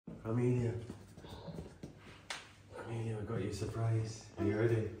Amelia. Amelia, I got you a surprise. Are you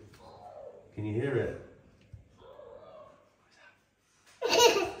ready? Can you hear it?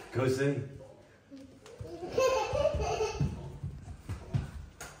 Go see.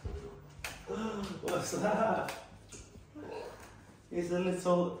 What's that? It's a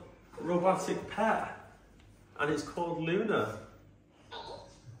little robotic pet. And it's called Luna.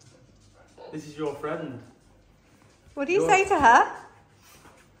 This is your friend. What do you say to her?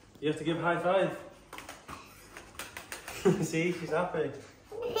 You have to give a high five. See, she's happy.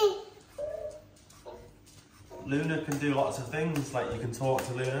 Luna can do lots of things, like you can talk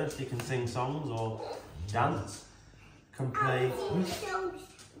to Luna, she can sing songs or dance, can play.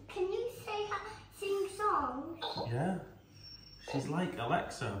 Can you sing songs? Yeah. She's like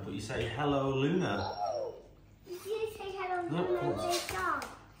Alexa, but you say, hello Luna. You say hello Luna and say song.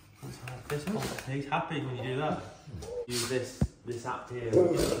 This one. He's happy when you do that. Use this app here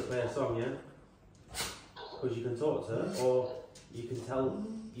to play a song, yeah? Because you can talk to her, or you can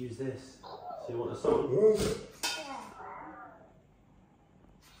use this. So you want a song?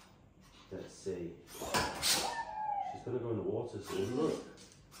 Let's see. She's going to go in the water soon, look.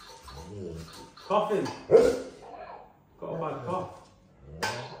 Coughing. Got a bad cough.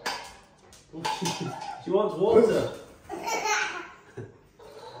 She wants water.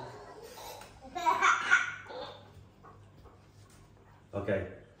 Okay.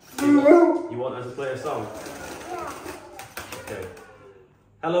 You want her to play a song? Okay.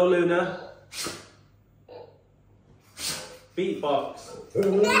 Hello, Luna. Beatbox.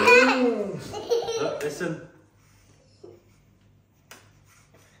 Look, listen.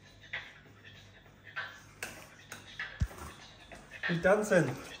 She's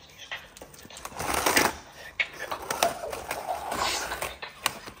dancing.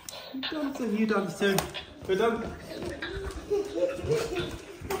 She's dancing. You dance too. We're done.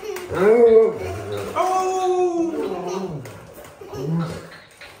 Oh!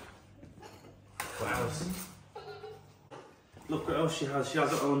 What else? Look what else she has. She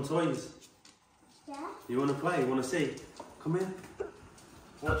has her own toys. Yeah? You want to play? You want to see? Come here.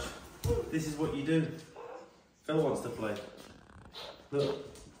 Watch. This is what you do. Phil wants to play. Look.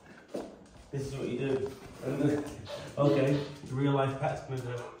 This is what you do. Okay. Real life pets come in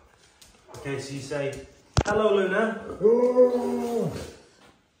there. Okay, so you say, hello Luna.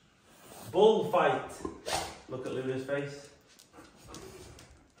 Bullfight. Look at Luna's face.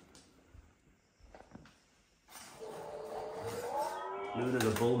 Luna's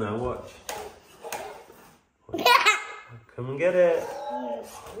a bull now, watch. Come and get it.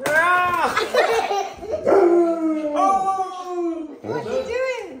 Oh! What are you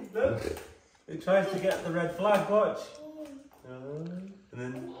doing? Look. It tries to get the red flag, watch. And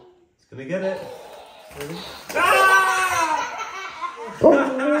then it's going to get it. Ready?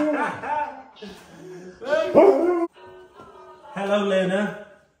 Hello, Luna.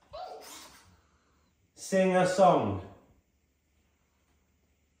 Sing a song.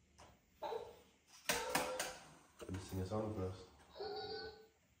 Let me sing a song first.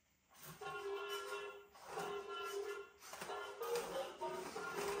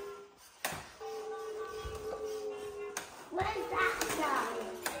 What is that song?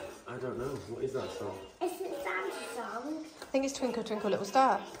 I don't know. What is that song? It's a Santa song. I think it's Twinkle Twinkle Little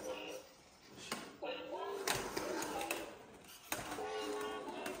Star.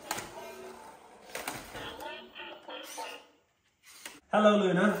 Hello,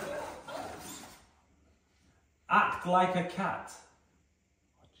 Luna. Act like a cat.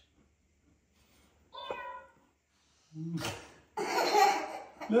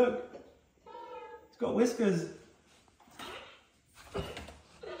 Look. It's got whiskers.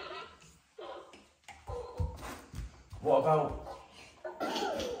 What about...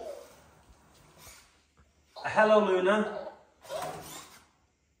 Hello, Luna.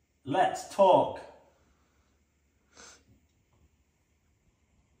 Let's talk.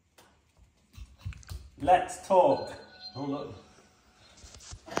 Let's talk. Oh, look.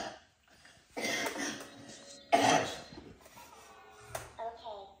 Okay.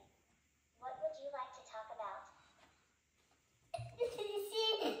 What would you like to talk about?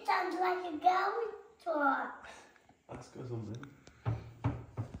 See, it sounds like a girl talk. Ask her something.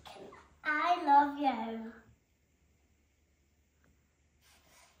 I love you.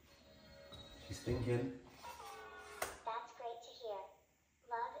 She's thinking. That's great to hear.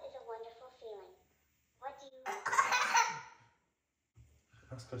 Love is a wonderful feeling. What do you...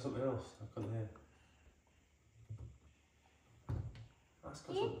 Ask her something else. I couldn't hear. Ask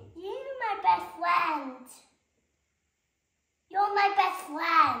her something. You're my best friend. You're my best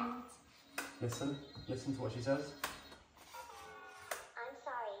friend. Listen to what she says. I'm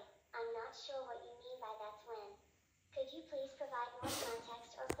sorry.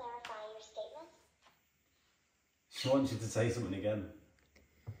 context or clarify your statements? She wants you to say something again.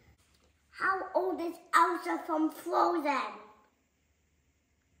 How old is Elsa from Frozen?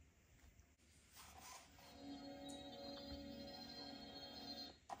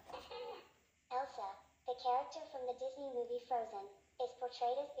 Elsa, the character from the Disney movie Frozen, is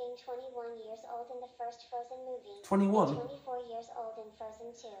portrayed as being 21 years old in the first Frozen movie. 21? And 24 years old in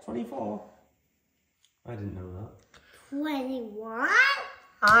Frozen 2. 24? I didn't know that. 21?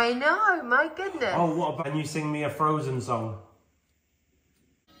 I know, my goodness. Oh, what about, can you sing me a Frozen song?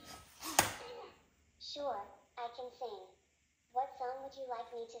 Sure, I can sing. What song would you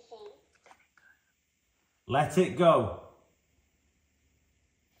like me to sing? Let it go.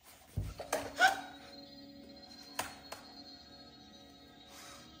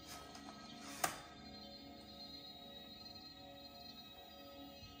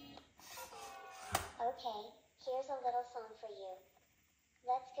 Okay, here's a little song for you.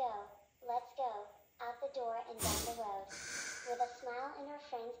 Let's go, out the door and down the road. With a smile and our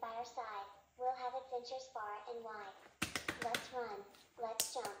friends by our side, we'll have adventures far and wide. Let's run,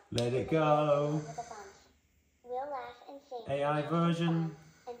 let's jump. Let it go. Over the bumps. We'll laugh and sing. AI and have version.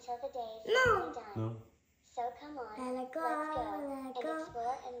 fun until the day's No. finally done. No. So come on, Let it go, let's go let and it go.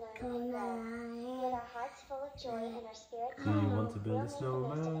 explore and learn and grow. With our hearts full of joy and our spirits Do you high, want to build we'll a make the most of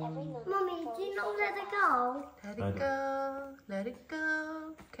every snowman? moment Mummy, before do we you know say Let It goodbye. Go? Let I it go, let it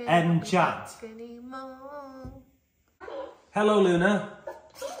go. Can't End be chat. stuck anymore. Hello, Luna.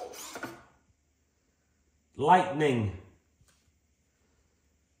 Lightning.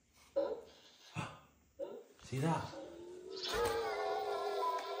 See that?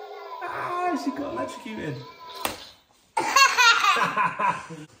 Ah, she got electrocuted.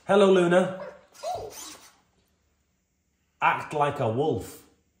 Hello, Luna. Act like a wolf.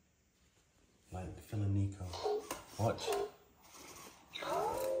 Like Phil and Nico. Watch.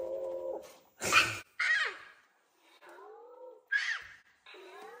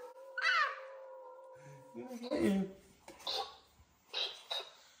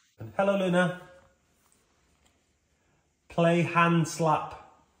 And hello, Luna. Play hand slap.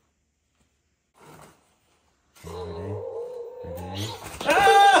 Ready? Ready?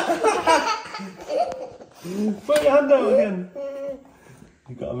 Ah! Put your hand out again.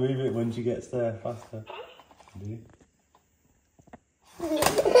 You've got to move it when she gets there faster. Ready?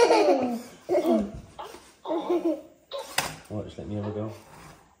 Watch, let me have a go.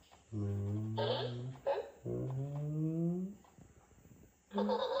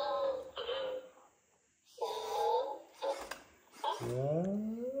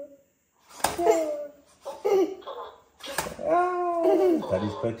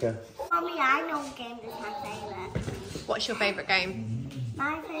 Daddy's quicker. Mummy, I know game is my favourite. What's your favourite game?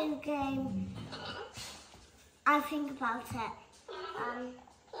 My favourite game, I think about it.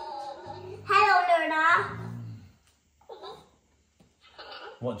 Hello, Luna.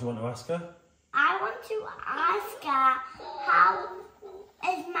 What do you want to ask her? I want to ask her, how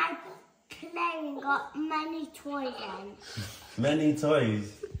is my plane got many toys in? Many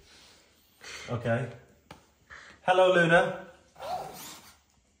toys. Okay. Hello, Luna.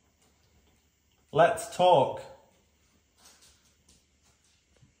 Let's talk.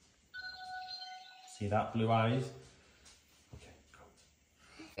 See that, blue eyes? Okay, go.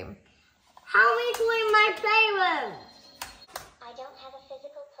 How many toys in my playroom? I don't have a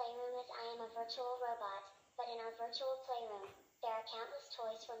physical playroom as I am a virtual robot, but in our virtual playroom, there are countless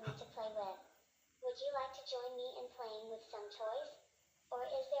toys for me to play with. Would you like to join me in playing with some toys? Or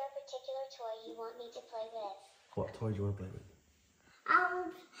is there a particular toy you want me to play with? What toy do you want to play with?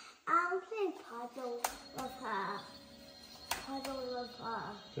 I'll play puzzle with her. Puzzle with her.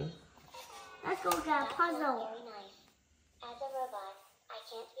 Okay. Let's go get a That puzzle. sounds very nice. As a robot, I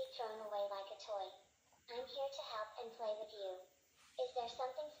can't be thrown away like a toy. I'm here to help and play with you. Is there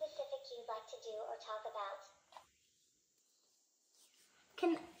something specific you'd like to do or talk about?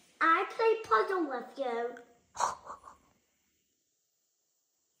 Can I play puzzle with you?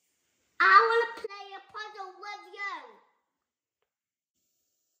 I want to play a puzzle with you.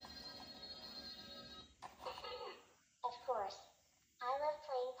 Of course. I love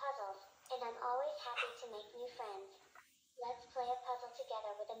playing puzzles, and I'm always happy to make new friends. Let's play a puzzle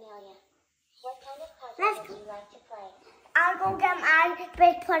together with Amelia. What kind of puzzle would you like to play? I'll go get my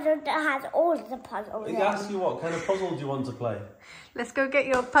big puzzle that has all the puzzles He in. asked you what kind of puzzle do you want to play? Let's go get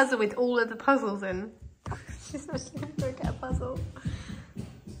your puzzle with all of the puzzles in. She's actually going to go get a puzzle.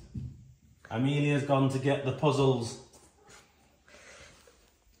 Amelia's gone to get the puzzles.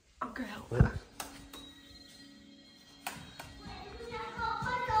 I'll go help her.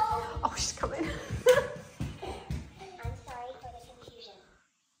 Oh, she's coming. I'm sorry for the confusion.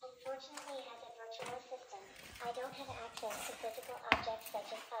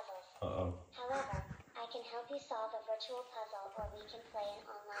 and play an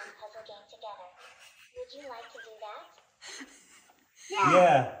online puzzle game together. Would you like to do that?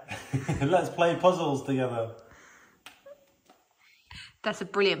 Yeah. Let's play puzzles together. That's a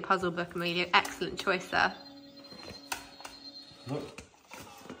brilliant puzzle book, Amelia. Excellent choice there. Look.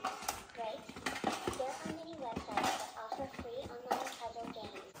 Great. There are many websites that offer free online puzzle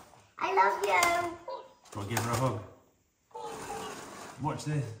games. I love you. I'll give her a hug. Watch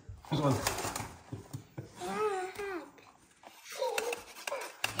this. Come on.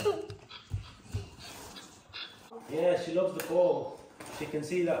 Yeah, she loves the ball. She can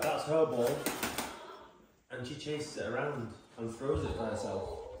see that that's her ball. And she chases it around and throws it by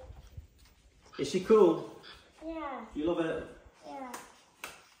herself. Is she cool? Yeah. You love it? Yeah.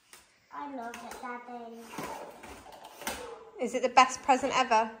 I love it, Daddy. Is it the best present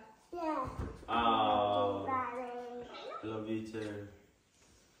ever? Yeah. Oh, Daddy. I love you too.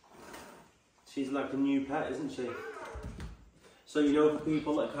 She's like a new pet, isn't she? So you know, for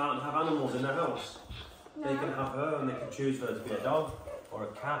people that can't have animals in their house, they can have her and they can choose her to be a dog, or a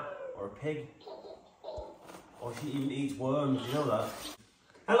cat, or a pig. Or she even eats worms, you know that?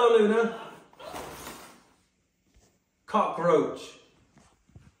 Hello, Luna. Cockroach.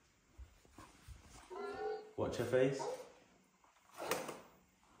 Watch her face.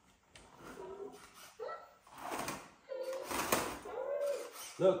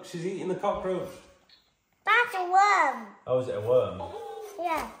 Look, she's eating the cockroach. That's a worm. Oh, is it a worm?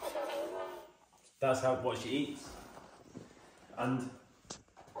 Yeah. That's what she eats. And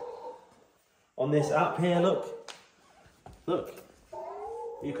on this app here, look,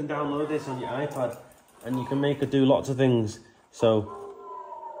 you can download this on your iPad and you can make her do lots of things. So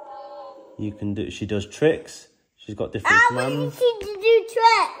you can do, she does tricks, she's got different commands. I want you to do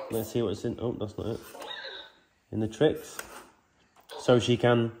tricks. Let's see what's in, oh, that's not it. In the tricks. So she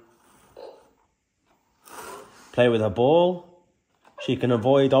can play with her ball. She can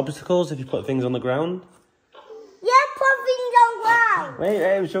avoid obstacles if you put things on the ground. Yeah, put things on ground.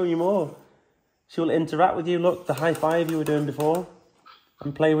 Wait, I'm showing you more. She'll interact with you. Look, the high five you were doing before.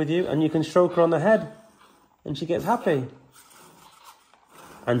 And play with you. And you can stroke her on the head. And she gets happy.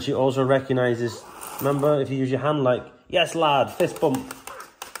 And she also recognises, remember, if you use your hand like, yes lad, fist bump.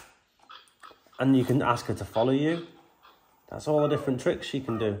 And you can ask her to follow you. That's all the different tricks she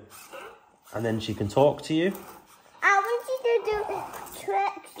can do. And then she can talk to you. I want you to do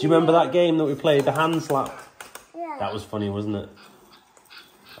tricks. Do you remember that game that we played, the hand slap? Yeah. That was funny, wasn't it?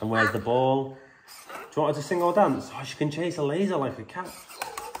 And where's the ball? Do you want her to sing or dance? Oh, she can chase a laser like a cat.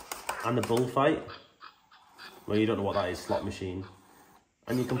 And the bullfight. Well, you don't know what that is, slot machine.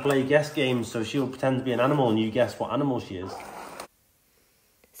 And you can play guess games, so she'll pretend to be an animal and you guess what animal she is.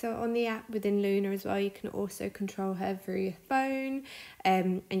 So on the app within Loona as well, you can also control her through your phone,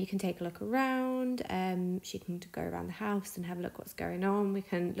 and you can take a look around. She can go around the house and have a look what's going on. We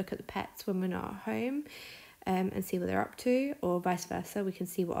can look at the pets when we're not at home, and see what they're up to, or vice versa. We can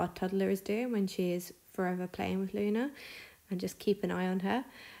see what our toddler is doing when she is forever playing with Loona, and just keep an eye on her.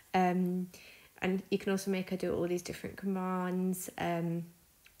 And you can also make her do all these different commands.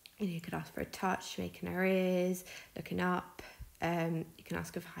 You could ask for a touch, making her ears, looking up. You can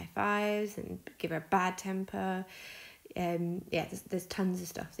ask her for high fives and give her a bad temper. Yeah, there's tons of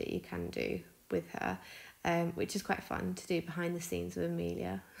stuff that you can do with her, which is quite fun to do behind the scenes with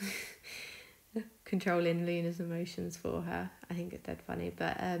Amelia. Controlling Luna's emotions for her. I think it's dead funny.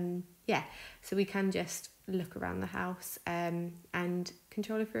 But yeah, so we can just look around the house and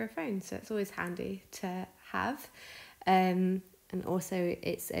control her through her phone. So it's always handy to have. And also,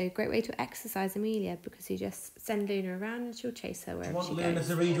 it's a great way to exercise Amelia because you just send Loona around and she'll chase her wherever she goes. Do you want Loona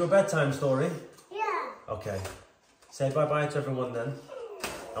to read you a bedtime story? Yeah. Okay. Say bye-bye to everyone then.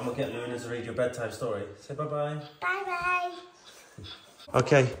 I'm going to get Loona to read you a bedtime story. Say bye-bye. Bye-bye.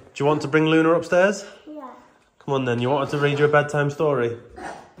 Okay. Do you want to bring Loona upstairs? Yeah. Come on then. You want her to read you a bedtime story?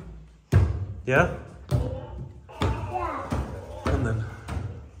 Yeah? Yeah. Come on then.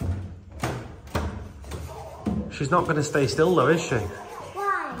 She's not going to stay still though, is she?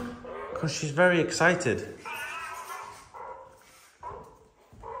 Why? Because she's very excited.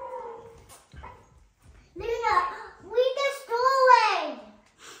 Loona, read the story.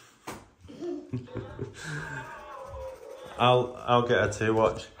 I'll get her to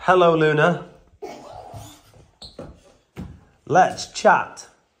watch. Hello, Loona. Let's chat.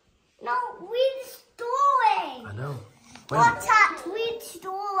 No, read the story. I know. Wait. What's that? Read the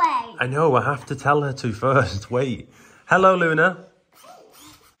story. I know, I have to tell her to first. Wait. Hello, Loona.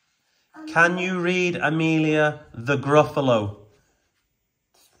 Can you read Amelia the Gruffalo?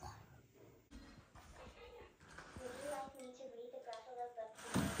 Would you like me to read the Gruffalo book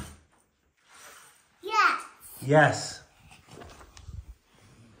to you? Yes. Yes.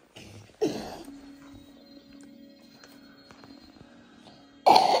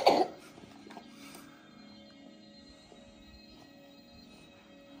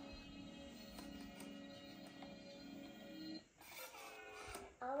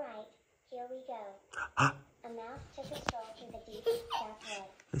 go. A mouse took a stroll through the deep, dark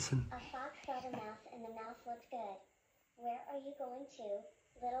wood. Listen. A fox saw the mouse and the mouse looked good. Where are you going to,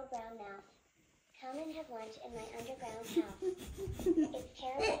 little brown mouse? Come and have lunch in my underground house. It's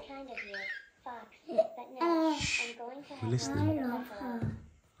terribly kind of you, fox, but no, I'm going to have lunch with a buffalo.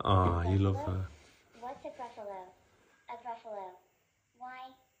 Oh, you love her. What's a gruffalo? A gruffalo. Why,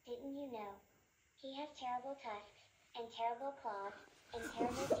 didn't you know? He has terrible tusks, and terrible claws, and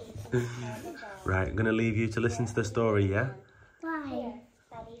terrible teeth, and terrible jaws. Right, I'm going to leave you to listen to the story, yeah? Why? Here,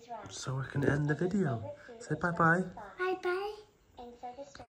 by these rocks. So I can end the video. Say bye-bye. Bye